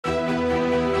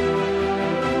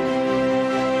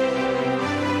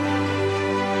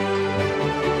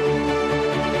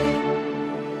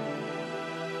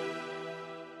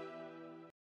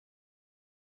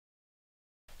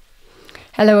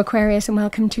Hello Aquarius and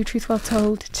welcome to Truth Well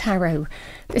Told Tarot.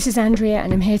 This is Andrea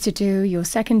and I'm here to do your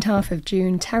second half of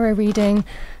June tarot reading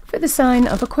for the sign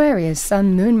of Aquarius,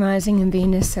 Sun, Moon, Rising and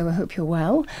Venus, so I hope you're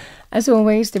well. As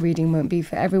always, the reading won't be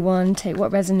for everyone. Take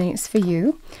what resonates for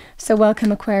you. So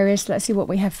welcome Aquarius, let's see what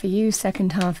we have for you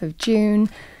second half of June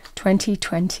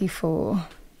 2024.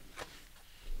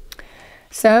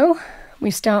 So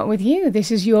we start with you. This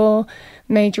is your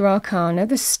major arcana,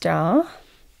 the Star.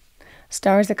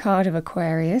 Star is a card of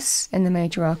Aquarius in the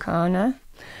major arcana.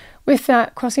 With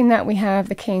that, crossing that, we have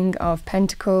the King of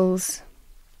Pentacles.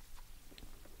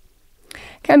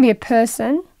 Can be a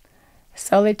person,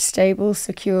 solid, stable,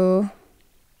 secure,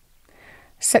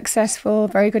 successful,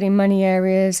 very good in money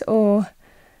areas, or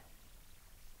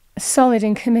solid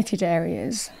and committed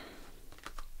areas.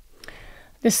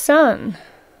 The Sun.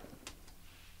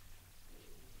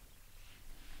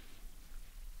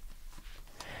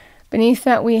 Beneath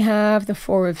that we have the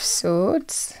Four of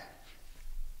Swords.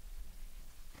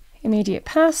 Immediate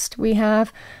past, we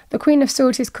have the Queen of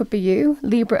Swords. This could be you,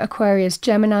 Libra, Aquarius,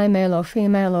 Gemini, male or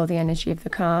female, or the energy of the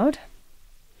card.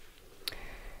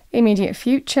 Immediate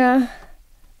future,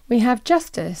 we have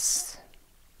Justice.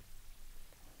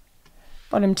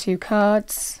 Bottom two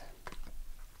cards.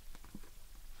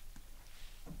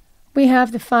 We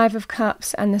have the Five of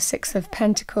Cups and the Six of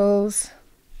Pentacles.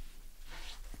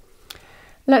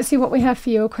 Let's see what we have for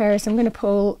you, Aquarius. I'm going to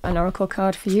pull an oracle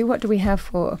card for you. What do we have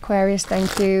for Aquarius?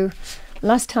 Thank you.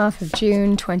 Last half of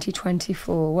June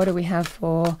 2024. What do we have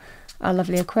for our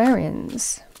lovely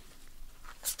Aquarians?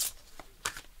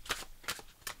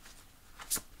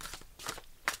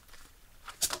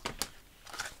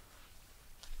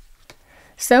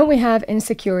 So we have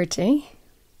insecurity.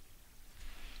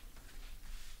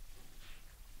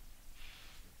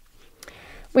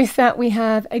 With that we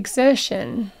have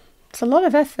exertion. It's a lot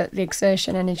of effort, the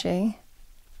exertion energy.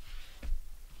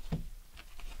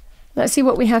 Let's see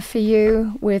what we have for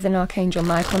you with an Archangel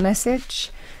Michael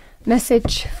message.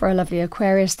 Message for a lovely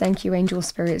Aquarius. Thank you, angel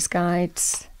spirits,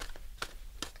 guides.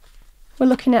 We're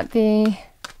looking at the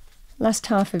last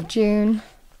half of June.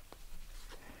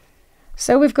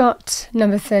 So we've got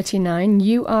number 39.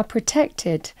 You are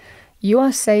protected. You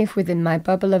are safe within my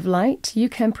bubble of light. You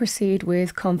can proceed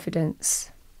with confidence.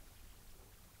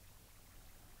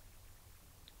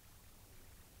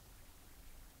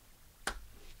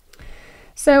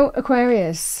 So,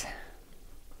 Aquarius,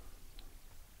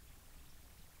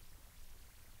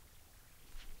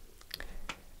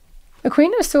 the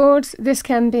Queen of Swords, this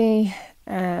can be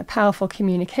powerful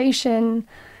communication,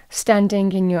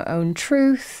 standing in your own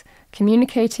truth,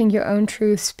 communicating your own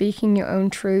truth, speaking your own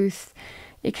truth.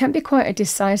 It can be quite a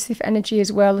decisive energy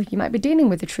as well. You might be dealing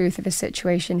with the truth of a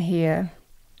situation here.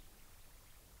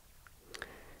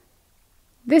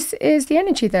 This is the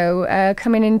energy, though,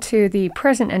 coming into the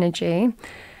present energy.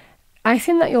 I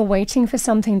think that you're waiting for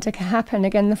something to happen.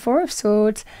 Again, the Four of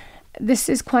Swords, this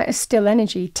is quite a still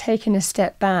energy, taking a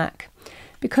step back.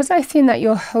 Because I think that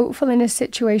you're hopeful in a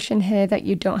situation here that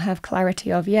you don't have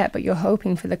clarity of yet, but you're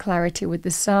hoping for the clarity with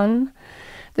the Sun.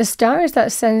 The Star is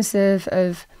that sense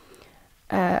of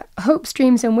hopes,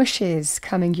 dreams and wishes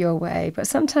coming your way. But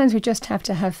sometimes we just have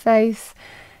to have faith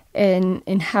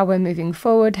in how we're moving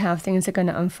forward, how things are going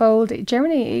to unfold.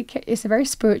 It's a very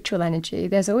spiritual energy.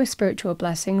 There's always spiritual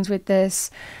blessings with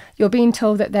this. You're being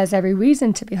told that there's every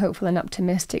reason to be hopeful and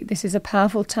optimistic. This is a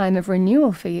powerful time of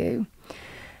renewal for you.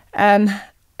 And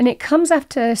it comes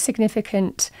after a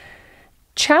significant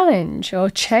challenge or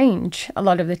change a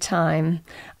lot of the time.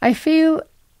 I feel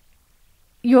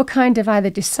you're kind of either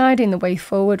deciding the way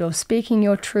forward or speaking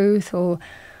your truth or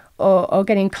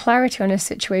getting clarity on a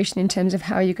situation in terms of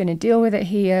how you're going to deal with it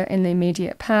here in the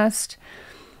immediate past.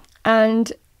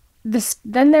 And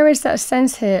then there is that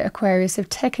sense here, Aquarius, of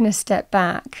taking a step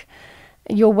back.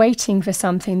 You're waiting for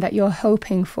something that you're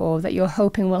hoping for, that you're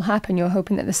hoping will happen. You're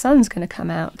hoping that the sun's going to come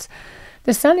out.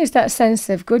 The Sun is that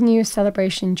sense of good news,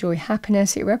 celebration, joy,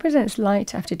 happiness. It represents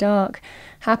light after dark,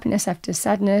 happiness after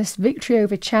sadness, victory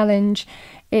over challenge.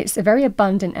 It's a very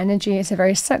abundant energy. It's a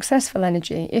very successful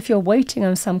energy. If you're waiting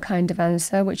on some kind of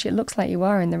answer, which it looks like you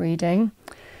are in the reading,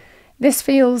 this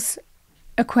feels,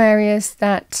 Aquarius,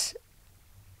 that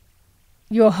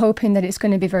you're hoping that it's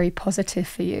going to be very positive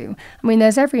for you. I mean,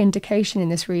 there's every indication in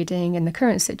this reading, in the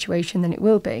current situation, that it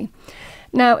will be.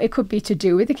 Now, it could be to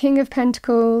do with the King of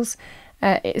Pentacles.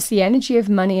 It's the energy of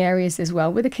money areas as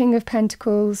well with the King of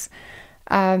Pentacles.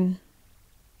 Whether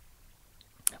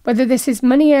this is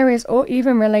money areas or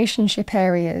even relationship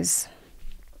areas.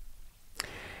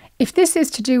 If this is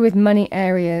to do with money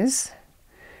areas,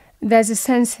 there's a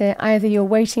sense here either you're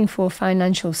waiting for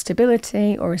financial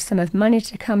stability or a sum of money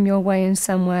to come your way in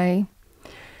some way.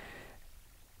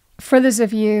 For others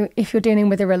of you, if you're dealing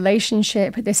with a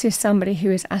relationship, this is somebody who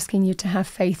is asking you to have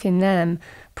faith in them,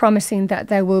 promising that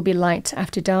there will be light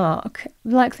after dark,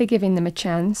 likely giving them a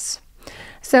chance.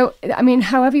 So, I mean,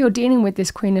 however you're dealing with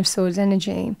this Queen of Swords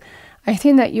energy, I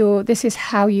think that this is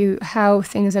how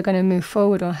things are going to move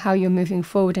forward, or how you're moving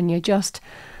forward, and you're just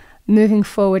moving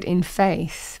forward in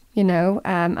faith,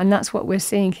 and that's what we're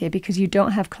seeing here, because you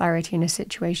don't have clarity in a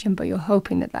situation, but you're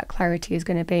hoping that that clarity is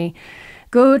going to be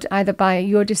good, either by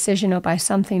your decision or by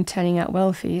something turning out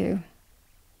well for you.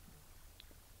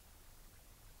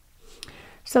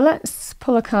 So let's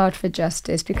pull a card for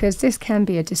Justice, because this can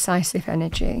be a decisive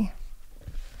energy.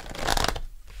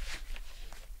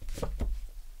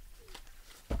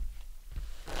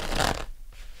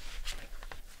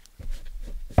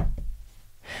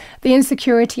 The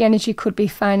insecurity energy could be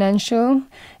financial.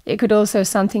 It could also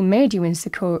something made you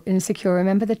insecure.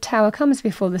 Remember, the Tower comes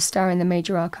before the Star in the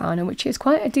Major Arcana, which is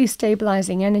quite a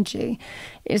destabilizing energy.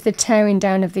 It's the tearing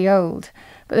down of the old.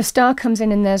 But the Star comes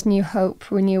in and there's new hope,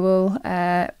 renewal,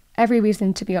 every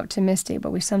reason to be optimistic,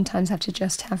 but we sometimes have to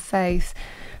just have faith.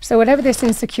 So whatever this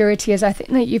insecurity is, I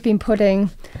think that you've been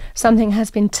something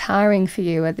has been tiring for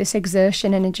you, this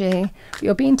exertion energy.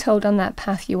 You're being told on that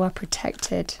path you are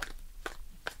protected.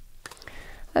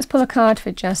 Let's pull a card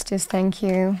for Justice, thank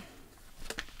you.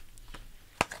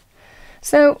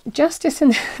 So, Justice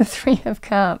and the Three of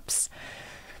Cups.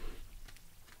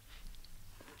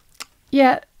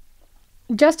 Yeah,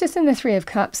 Justice and the Three of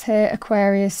Cups here,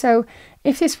 Aquarius. So,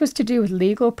 if this was to do with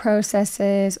legal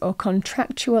processes or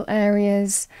contractual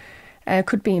areas,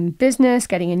 could be in business,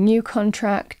 getting a new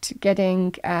contract,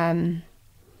 getting...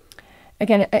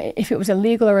 Again, if it was a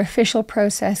legal or official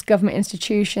process, government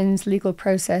institutions, legal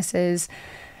processes,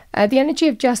 the energy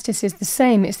of Justice is the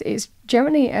same. It's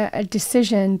generally a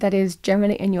decision that is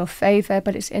generally in your favor,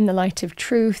 but it's in the light of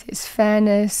truth, it's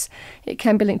fairness. It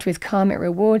can be linked with karmic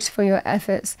rewards for your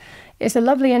efforts. It's a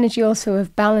lovely energy also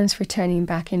of balance returning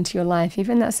back into your life,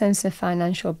 even that sense of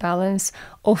financial balance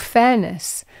or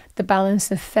fairness, the balance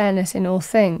of fairness in all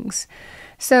things.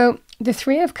 So the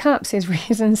Three of Cups is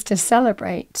reasons to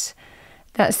celebrate.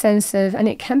 That sense of, and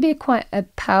it can be quite a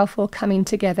powerful coming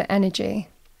together energy.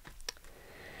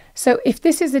 So if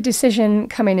this is a decision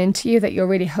coming into you that you're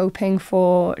really hoping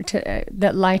for,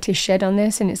 that light is shed on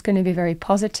this, and it's going to be very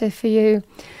positive for you,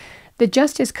 the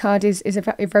Justice card is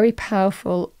a very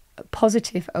powerful,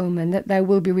 positive omen that there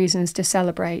will be reasons to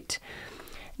celebrate.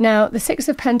 Now, the Six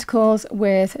of Pentacles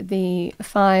with the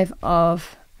Five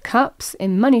of Cups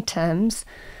in money terms,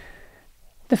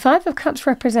 the Five of Cups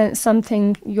represents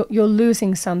something, you're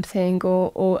losing something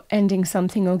or ending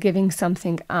something or giving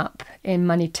something up in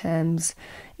money terms,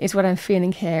 is what I'm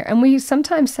feeling here. And we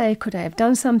sometimes say, could I have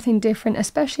done something different,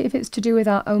 especially if it's to do with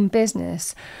our own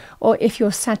business, or if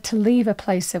you're sad to leave a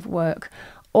place of work,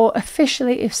 or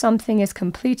officially if something is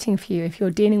completing for you, if you're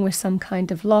dealing with some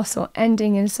kind of loss or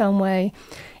ending in some way.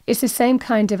 It's the same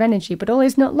kind of energy, but all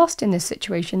is not lost in this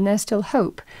situation. There's still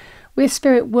hope, with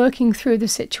Spirit working through the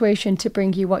situation to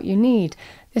bring you what you need.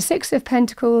 The Six of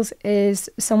Pentacles is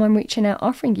someone reaching out,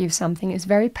 offering you something. It's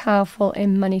very powerful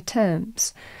in money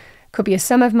terms. Could be a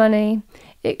sum of money.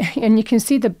 And you can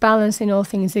see the balance in all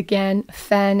things again,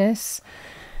 fairness.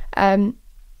 Powerful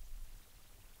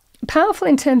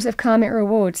in terms of karmic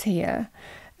rewards here.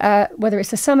 Whether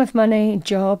it's a sum of money,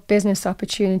 job, business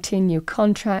opportunity, new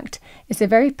contract, it's a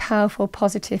very powerful,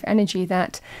 positive energy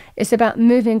that it's about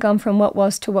moving on from what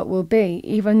was to what will be,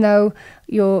 even though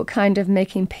you're kind of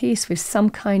making peace with some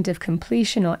kind of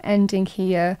completion or ending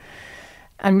here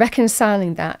and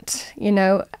reconciling that.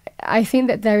 I think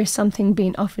that there is something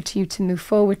being offered to you to move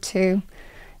forward to,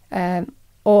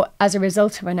 or as a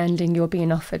result of an ending, you're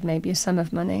being offered maybe a sum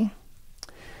of money.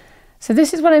 So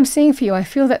this is what I'm seeing for you. I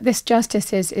feel that this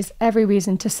Justice is every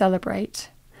reason to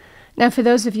celebrate. Now, for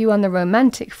those of you on the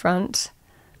romantic front,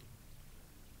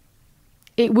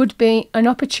 it would be an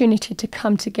opportunity to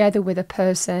come together with a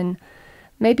person,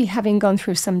 maybe having gone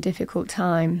through some difficult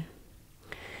time.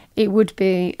 It would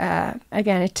be,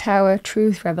 again, a Tower,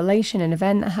 truth, revelation, an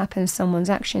event that happens, someone's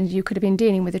actions. You could have been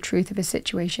dealing with the truth of a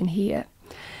situation here.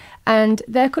 And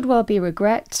there could well be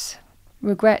regret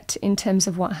in terms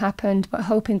of what happened, but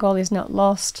hoping all is not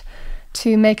lost,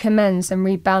 to make amends and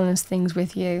rebalance things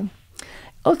with you.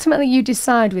 Ultimately, you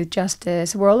decide with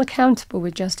Justice. We're all accountable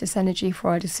with Justice energy for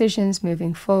our decisions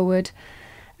moving forward.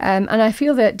 And I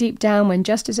feel that deep down when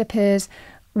Justice appears,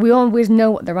 we always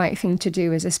know what the right thing to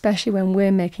do is, especially when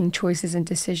we're making choices and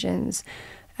decisions.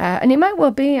 And it might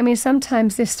well be,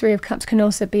 sometimes this Three of Cups can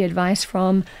also be advice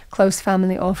from close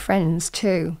family or friends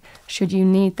too, should you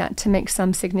need that to make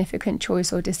some significant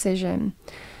choice or decision.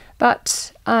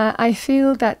 But I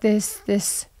feel that this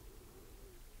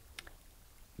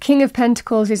King of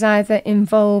Pentacles is either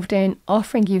involved in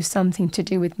offering you something to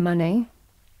do with money.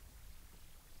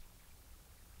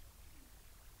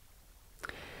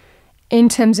 In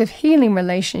terms of healing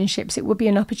relationships, it would be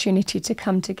an opportunity to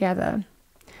come together.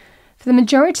 For the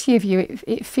majority of you,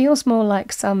 it feels more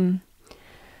like some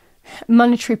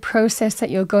monetary process that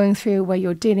you're going through, where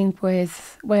you're dealing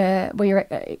with, where you're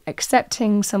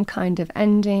accepting some kind of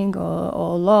ending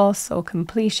or loss or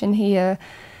completion here.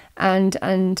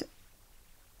 And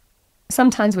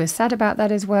sometimes we're sad about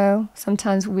that as well.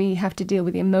 Sometimes we have to deal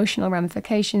with the emotional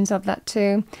ramifications of that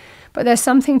too. But there's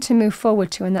something to move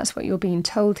forward to, and that's what you're being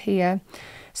told here.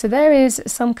 So there is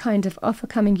some kind of offer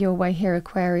coming your way here,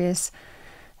 Aquarius.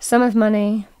 Sum of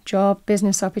money, job,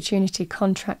 business opportunity,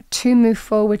 contract to move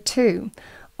forward to.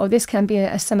 Or this can be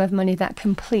a sum of money that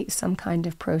completes some kind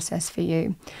of process for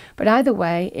you. But either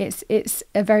way, it's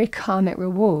a very karmic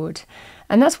reward.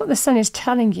 And that's what the sun is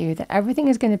telling you, that everything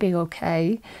is going to be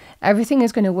okay. Everything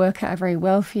is going to work out very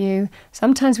well for you.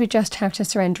 Sometimes we just have to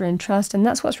surrender and trust, and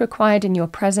that's what's required in your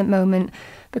present moment,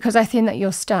 because I think that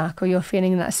you're stuck or you're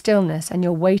feeling that stillness and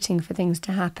you're waiting for things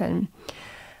to happen.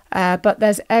 But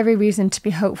there's every reason to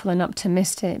be hopeful and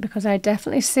optimistic, because I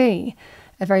definitely see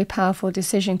a very powerful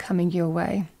decision coming your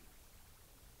way,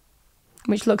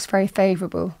 which looks very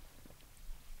favourable.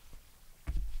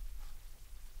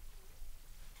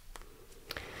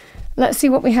 Let's see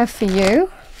what we have for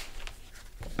you.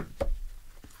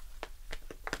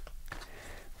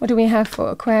 What do we have for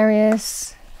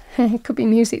Aquarius? It could be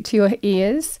music to your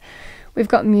ears. We've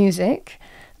got music.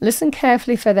 Listen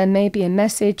carefully, for there may be a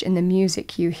message in the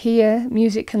music you hear.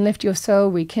 Music can lift your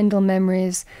soul, rekindle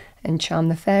memories, and charm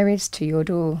the fairies to your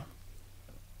door.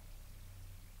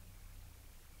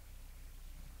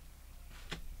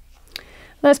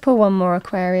 Let's pull one more,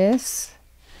 Aquarius.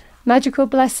 Magical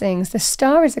blessings. The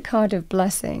star is a card of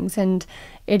blessings, and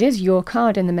it is your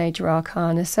card in the major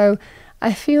arcana. So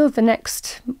I feel the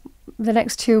next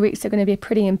 2 weeks are going to be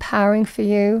pretty empowering for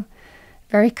you,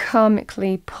 very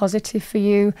karmically positive for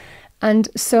you, and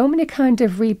so many kind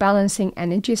of rebalancing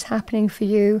energies happening for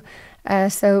you.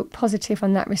 So positive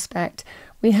on that respect.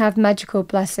 We have magical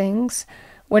blessings.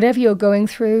 Whatever you're going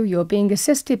through, you're being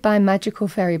assisted by magical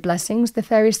fairy blessings. The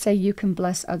fairies say you can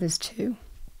bless others too.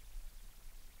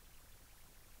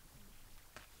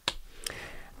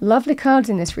 Lovely cards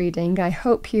in this reading. I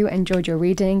hope you enjoyed your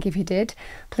reading. If you did,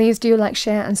 please do like,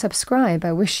 share and subscribe.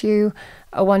 I wish you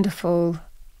a wonderful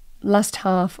last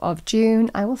half of June.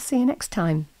 I will see you next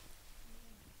time.